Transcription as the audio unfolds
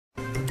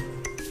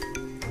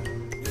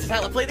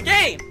how I play the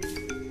game!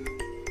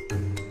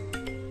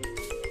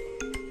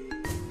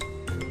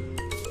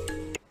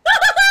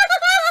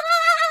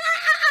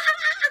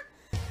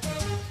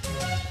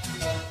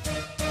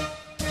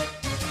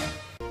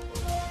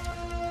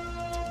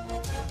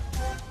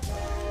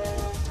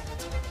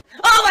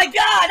 Oh my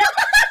god!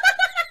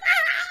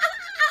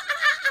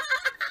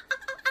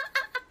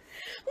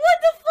 What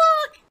the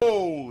fuck?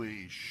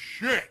 Holy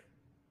shit!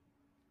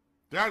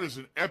 That is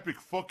an epic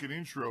fucking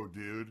intro,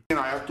 dude. And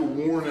I have to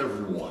warn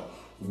everyone,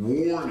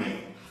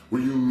 warning,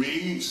 what you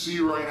may see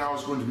right now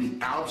is going to be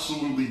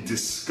absolutely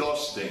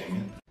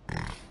disgusting.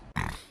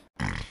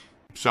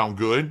 Sound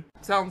good?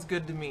 Sounds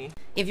good to me.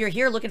 If you're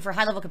here looking for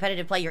high-level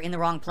competitive play, you're in the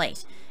wrong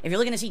place. If you're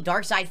looking to see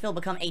Darkside Phil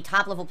become a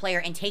top-level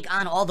player and take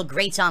on all the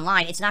greats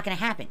online, it's not going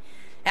to happen.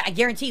 I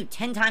guarantee you,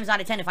 10 times out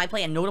of 10, if I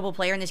play a notable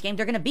player in this game,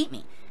 they're going to beat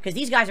me. Because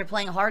these guys are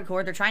playing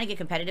hardcore, they're trying to get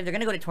competitive, they're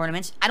going to go to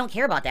tournaments. I don't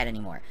care about that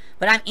anymore.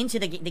 But I'm into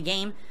the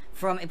game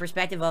from a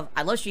perspective of,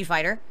 I love Street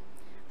Fighter.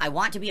 I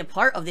want to be a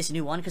part of this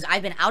new one, because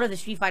I've been out of the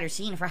Street Fighter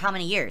scene for how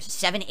many years?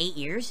 7, 8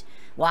 years?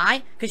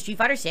 Why? Because Street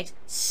Fighter 6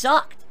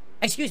 sucked.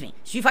 Excuse me,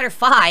 Street Fighter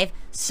 5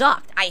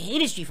 sucked. I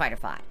hated Street Fighter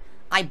 5.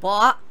 I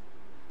bought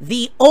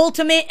the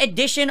Ultimate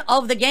Edition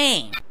of the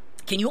game.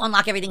 Can you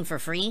unlock everything for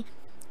free?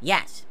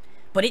 Yes.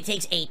 But it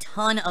takes a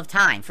ton of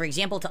time. For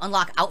example, to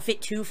unlock Outfit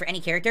 2 for any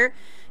character,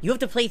 you have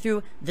to play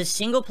through the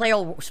single-player...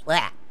 Let's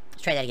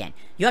try that again.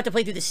 You have to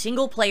play through the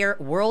single-player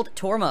World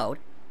Tour mode.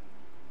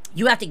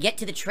 You have to get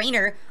to the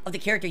trainer of the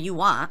character you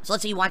want. So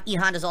let's say you want E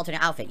Honda's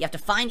alternate outfit. You have to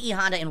find E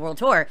Honda in World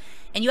Tour,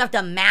 and you have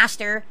to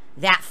master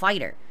that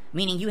fighter.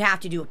 Meaning you have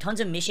to do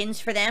tons of missions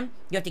for them.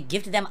 You have to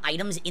gift them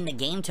items in the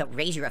game to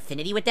raise your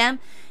affinity with them.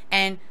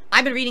 And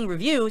I've been reading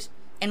reviews,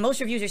 and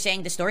most reviews are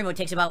saying the story mode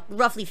takes about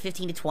roughly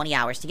 15 to 20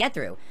 hours to get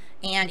through.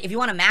 And if you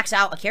want to max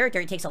out a character,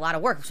 it takes a lot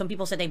of work. Some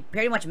people said they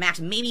pretty much max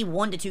maybe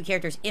 1 to 2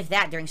 characters, if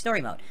that, during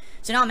story mode.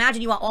 So now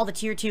imagine you want all the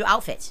tier 2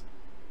 outfits.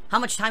 How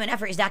much time and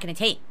effort is that going to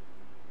take?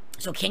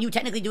 So can you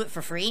technically do it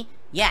for free?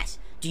 Yes.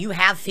 Do you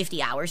have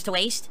 50 hours to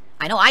waste?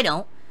 I know I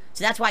don't.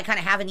 So that's why kind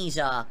of having these,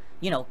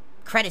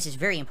 credits is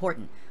very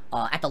important.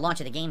 At the launch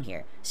of the game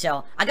here.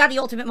 So, I got the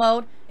ultimate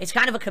mode. It's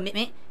kind of a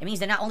commitment. It means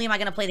that not only am I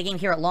going to play the game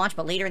here at launch,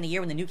 but later in the year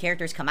when the new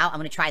characters come out, I'm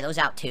going to try those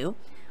out too.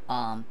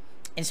 And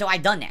so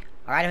I've done that.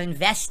 Alright, I've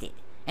invested.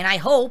 And I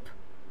hope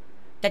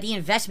that the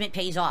investment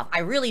pays off. I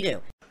really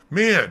do.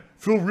 Man,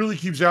 Phil really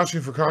keeps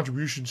asking for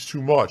contributions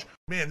too much.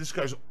 Man, this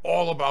guy's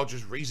all about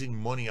just raising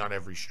money on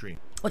every stream.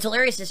 What's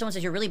hilarious is someone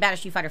says you're really bad at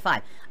Street Fighter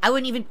 5. I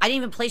didn't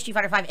even play Street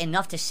Fighter 5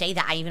 enough to say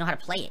that I even know how to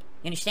play it.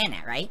 You understand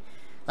that, right?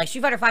 Like,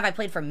 Street Fighter 5 I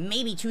played for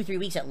maybe 2-3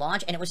 weeks at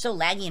launch, and it was so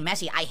laggy and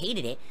messy, I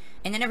hated it.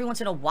 And then every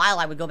once in a while,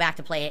 I would go back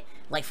to play it,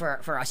 like,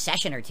 for a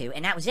session or two,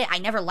 and that was it. I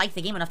never liked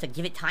the game enough to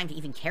give it time to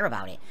even care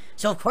about it.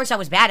 So, of course, I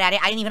was bad at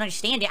it. I didn't even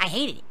understand it. I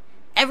hated it.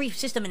 Every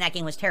system in that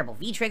game was terrible.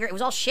 V-Trigger, it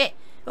was all shit.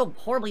 A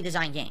horribly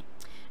designed game.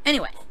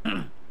 Anyway,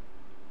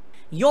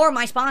 you're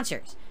my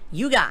sponsors.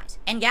 You guys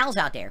and gals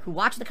out there who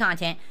watch the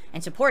content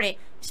and support it,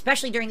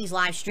 especially during these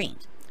live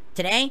streams.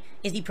 Today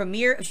is the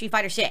premiere of Street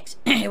Fighter 6.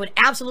 It would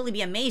absolutely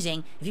be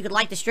amazing if you could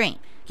like the stream.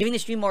 Giving the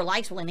stream more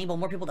likes will enable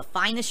more people to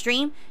find the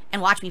stream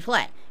and watch me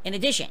play. In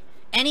addition,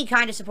 any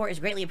kind of support is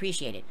greatly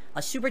appreciated.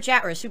 A super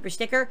chat or a super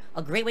sticker,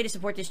 a great way to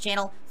support this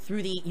channel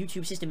through the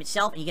YouTube system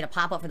itself, and you get a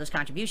pop-up for those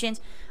contributions.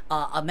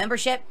 A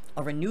membership,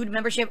 a renewed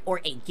membership,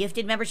 or a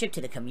gifted membership to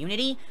the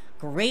community.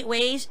 Great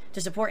ways to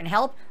support and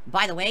help.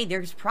 By the way,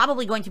 there's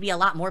probably going to be a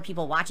lot more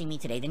people watching me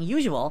today than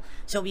usual,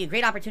 so it would be a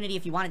great opportunity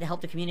if you wanted to help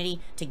the community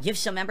to give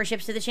some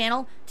memberships to the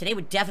channel. Today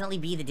would definitely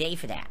be the day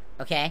for that,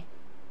 okay?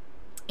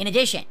 In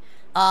addition,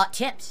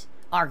 tips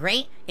are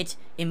great. It's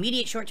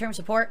immediate short-term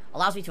support,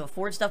 allows me to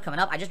afford stuff coming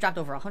up. I just dropped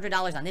over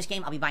 $100 on this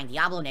game. I'll be buying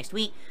Diablo next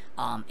week.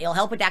 It'll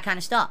help with that kind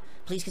of stuff.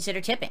 Please consider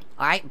tipping,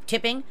 all right?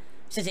 Tipping,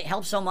 since it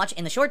helps so much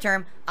in the short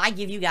term, I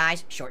give you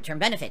guys short-term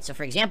benefits. So,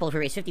 for example, if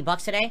we raise 50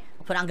 bucks today,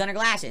 I'll put on Gunner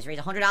glasses. Raise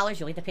 $100,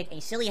 you'll get to pick a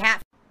silly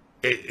hat.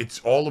 It's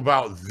all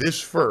about this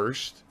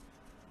first,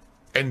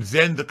 and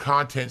then the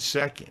content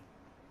second.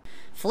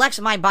 Flex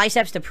my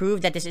biceps to prove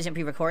that this isn't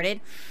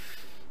pre-recorded.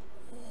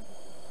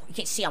 You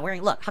can't see, I'm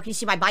wearing, look, how can you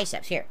see my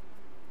biceps? Here.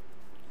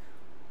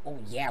 Oh,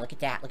 yeah, look at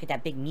that. Look at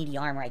that big meaty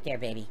arm right there,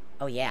 baby.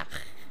 Oh, yeah.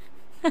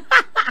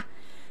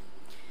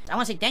 I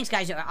want to say thanks,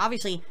 guys.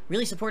 Obviously,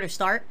 really supportive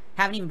start.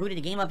 Haven't even booted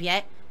the game up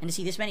yet. And to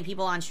see this many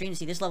people on stream, to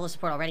see this level of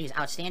support already is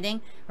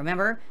outstanding.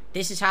 Remember,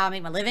 this is how I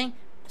make my living.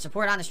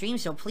 Support on the stream,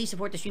 so please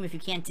support the stream if you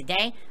can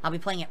today. I'll be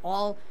playing it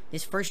all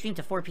this first stream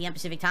to 4 p.m.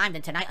 Pacific time.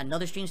 Then tonight,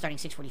 another stream starting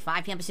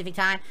 6:45 p.m. Pacific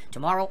time.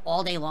 Tomorrow,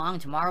 all day long.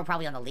 Tomorrow,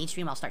 probably on the late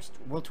stream, I'll start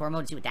World Tour mode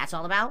and see what that's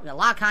all about. A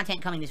lot of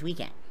content coming this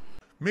weekend.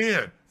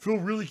 Man, Phil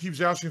really keeps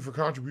asking for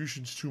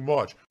contributions too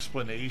much.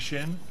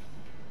 Explanation,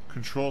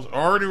 controls.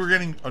 Already we're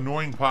getting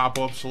annoying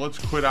pop-ups, so let's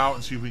quit out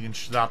and see if we can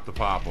stop the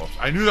pop-ups.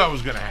 I knew that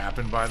was going to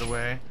happen, by the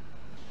way.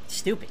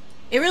 Stupid.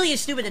 It really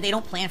is stupid that they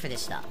don't plan for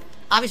this stuff.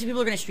 Obviously,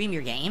 people are going to stream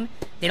your game.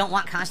 They don't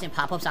want constant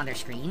pop-ups on their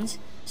screens.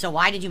 So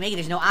why did you make it?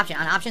 There's no option.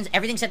 On options,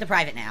 everything's set to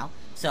private now.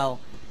 So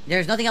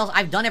there's nothing else.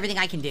 I've done everything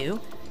I can do.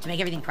 to make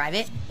everything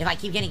private, if I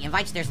keep getting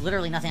invites, there's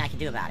literally nothing I can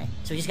do about it.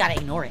 So we just gotta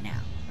ignore it now,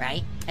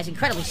 right? That's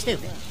incredibly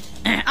stupid.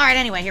 Alright,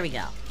 anyway, here we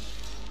go.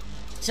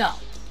 So,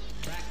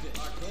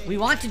 we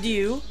want to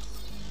do...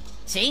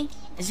 See?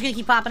 This is gonna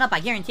keep popping up, I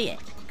guarantee it.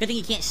 Good thing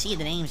you can't see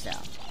the names, though.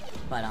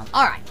 But,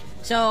 alright.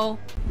 So...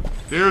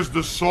 There's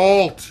the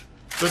salt!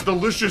 The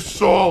delicious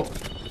salt!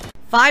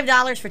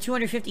 $5 for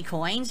 250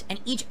 coins,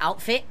 and each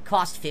outfit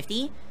costs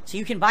 50. So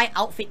you can buy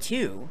outfit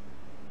 2.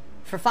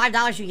 For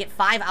 $5, you get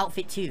 5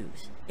 outfit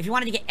 2s. If you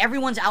wanted to get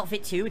everyone's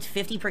outfit 2, it's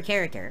 50 per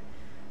character.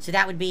 So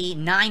that would be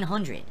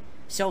 900.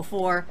 So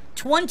for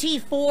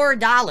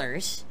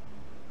 $24,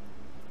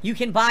 you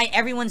can buy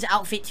everyone's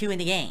outfit 2 in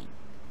the game.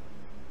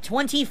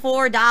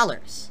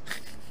 $24.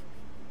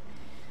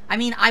 I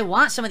mean, I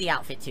want some of the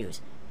outfit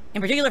 2s.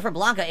 In particular for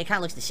Blanca, it kind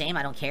of looks the same.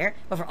 I don't care.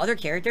 But for other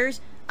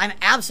characters, I'm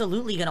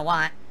absolutely going to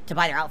want to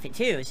buy their outfit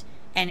 2s.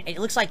 And it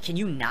looks like, can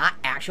you not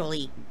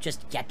actually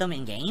just get them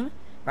in-game?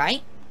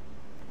 Right?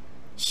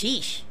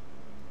 Sheesh.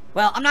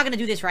 Well, I'm not going to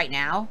do this right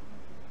now.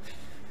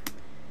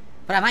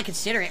 But I might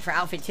consider it for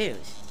outfit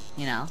 2s.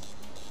 You know?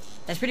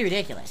 That's pretty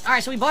ridiculous.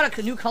 Alright, so we bought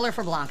a new color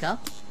for Blanca.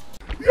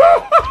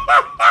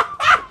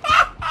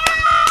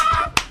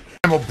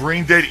 I'm a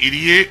brain-dead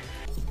idiot.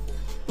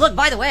 Look,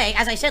 by the way,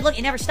 as I said, look,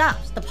 it never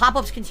stops. The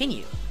pop-ups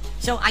continue.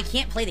 So I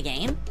can't play the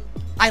game.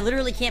 I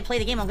literally can't play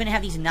the game. I'm going to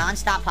have these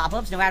non-stop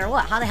pop-ups no matter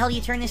what. How the hell do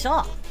you turn this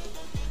off?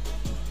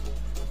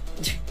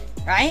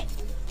 Right?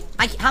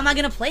 How am I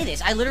going to play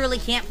this? I literally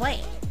can't play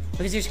it.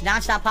 Because there's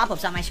non-stop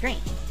pop-ups on my screen.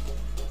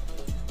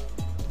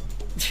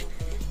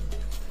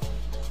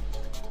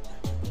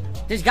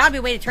 There's got to be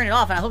a way to turn it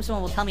off, and I hope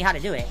someone will tell me how to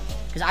do it.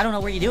 Because I don't know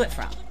where you do it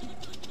from.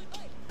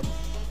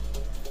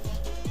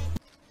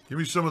 Give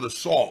me some of the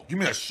salt. Give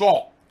me that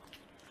salt.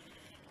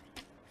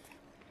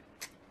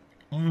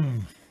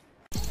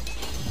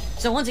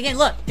 So once again,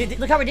 look.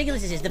 Look how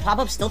ridiculous this is. The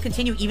pop-ups still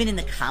continue even in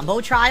the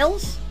combo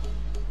trials?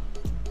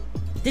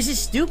 This is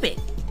stupid.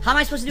 How am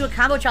I supposed to do a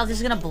combo trial if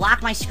this is going to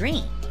block my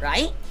screen,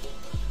 right?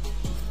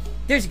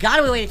 There's got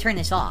to be a way to turn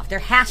this off. There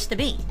has to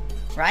be,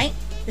 right?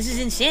 This is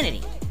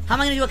insanity. How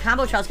am I going to do a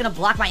combo trial? It's going to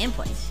block my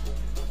inputs.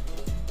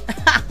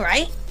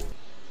 Right?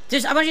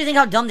 I want you to think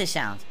how dumb this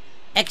sounds.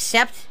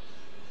 Accept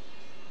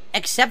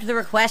the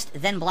request,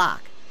 then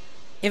block.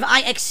 If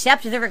I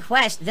accept the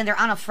request, then they're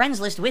on a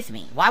friends list with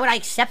me. Why would I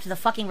accept the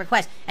fucking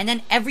request? And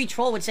then every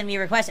troll would send me a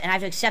request, and I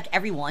have to accept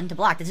everyone to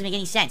block. That doesn't make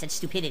any sense. That's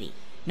stupidity.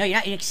 No, you're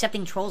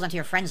accepting trolls onto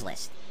your friends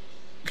list.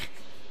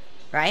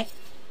 Right?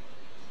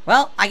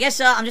 Well, I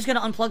guess I'm just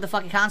gonna unplug the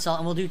fucking console,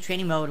 and we'll do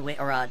training mode with,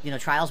 or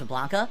trials with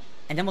Blanca,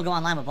 and then we'll go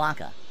online with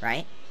Blanca,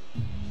 right?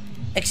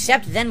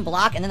 Accept, then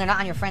block, and then they're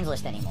not on your friends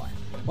list anymore.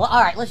 Well,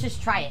 alright, let's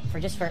just try it for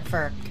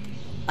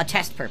a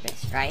test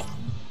purpose, right?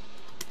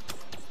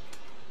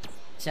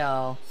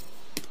 So,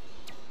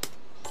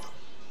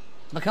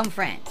 become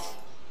friends.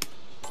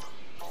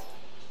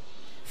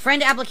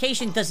 Friend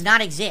application does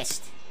not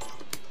exist.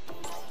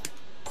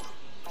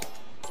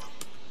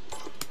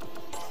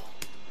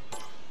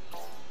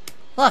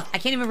 Look, I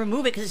can't even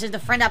remove it because it says the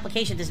friend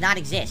application does not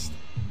exist.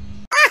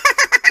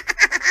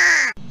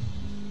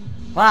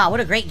 Wow, what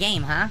a great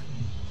game, huh?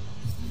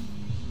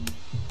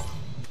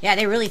 Yeah,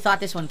 they really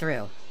thought this one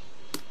through.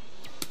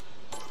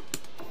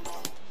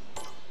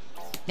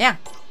 Yeah.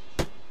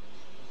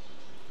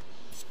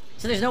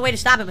 So there's no way to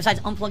stop it besides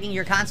unplugging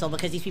your console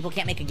because these people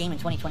can't make a game in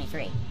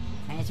 2023.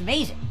 And it's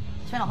amazing.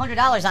 I spent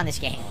 $100 on this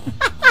game.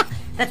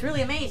 That's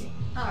really amazing.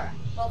 Alright,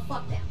 well,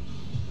 fuck them.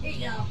 Here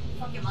you go.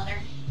 Fuck your mother.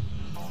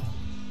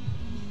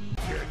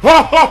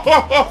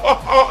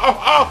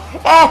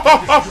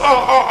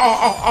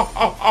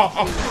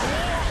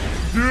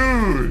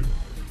 Dude.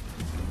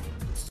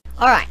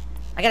 Alright,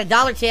 I got a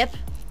 $1 tip.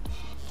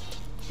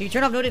 You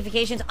turn off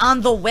notifications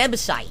on the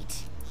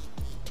website.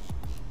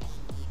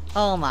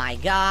 Oh my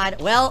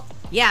god. Well,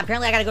 yeah,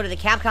 apparently I gotta go to the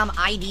Capcom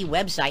ID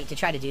website to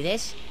try to do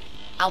this.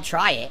 I'll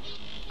try it.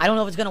 I don't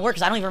know if it's gonna work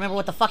because I don't even remember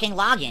what the fucking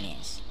login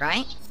is,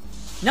 right?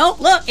 Nope,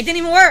 look, it didn't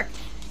even work.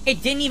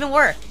 It didn't even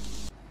work.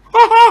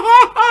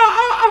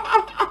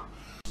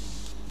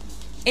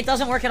 It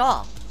doesn't work at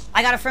all.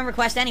 I got a friend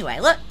request anyway.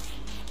 Look.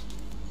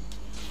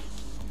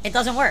 It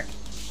doesn't work.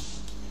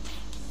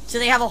 So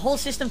they have a whole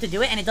system to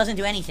do it and it doesn't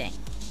do anything.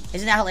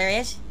 Isn't that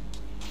hilarious?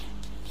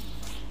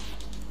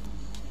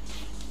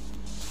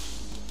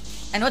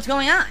 And what's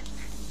going on?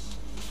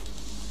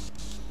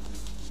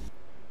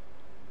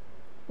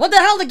 What the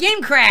hell? The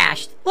game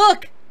crashed!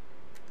 Look!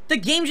 The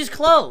game just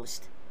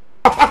closed.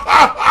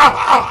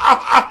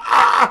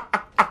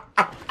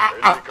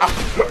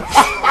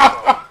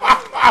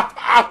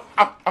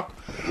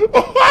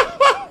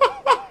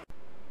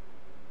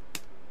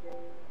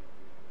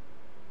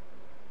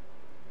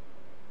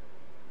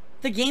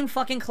 The game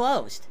fucking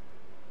closed.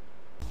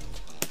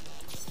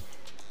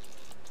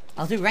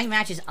 I'll do ranked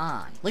matches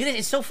on. Look at this,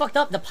 it's so fucked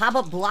up. The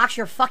pop-up blocks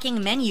your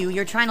fucking menu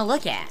you're trying to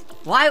look at.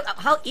 Why?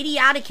 How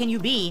idiotic can you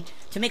be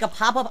to make a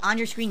pop-up on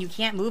your screen you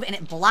can't move and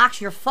it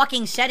blocks your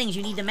fucking settings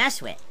you need to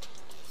mess with?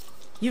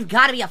 You've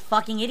got to be a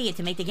fucking idiot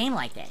to make the game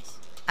like this.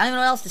 I don't even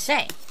know what else to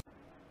say.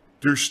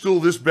 There's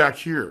still this back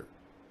here.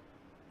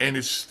 And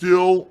it's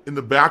still in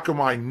the back of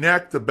my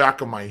neck, the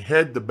back of my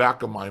head, the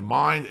back of my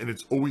mind, and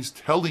it's always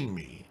telling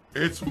me.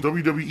 It's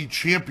WWE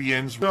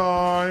Champions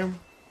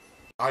time.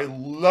 I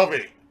love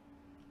it.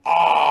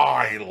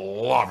 I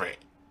love it.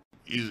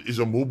 Is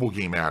a mobile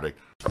game addict.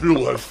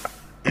 Phil has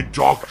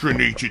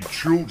indoctrinated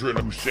children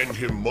who send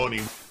him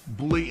money,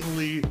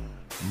 blatantly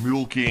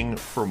milking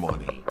for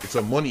money. It's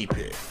a money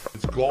pit.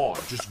 It's gone,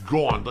 just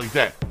gone like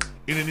that.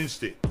 In an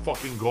instant,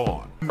 fucking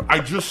gone. I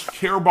just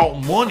care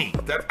about money.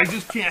 That I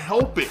just can't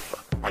help it.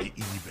 I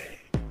eBay.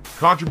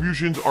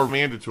 Contributions are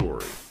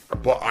mandatory,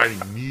 but I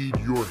need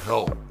your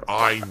help.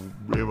 I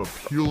am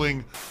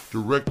appealing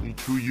directly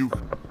to you.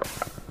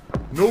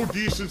 No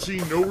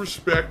decency, no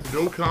respect,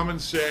 no common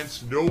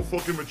sense, no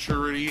fucking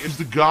maturity. Is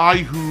the guy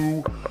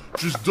who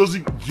just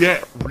doesn't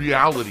get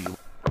reality.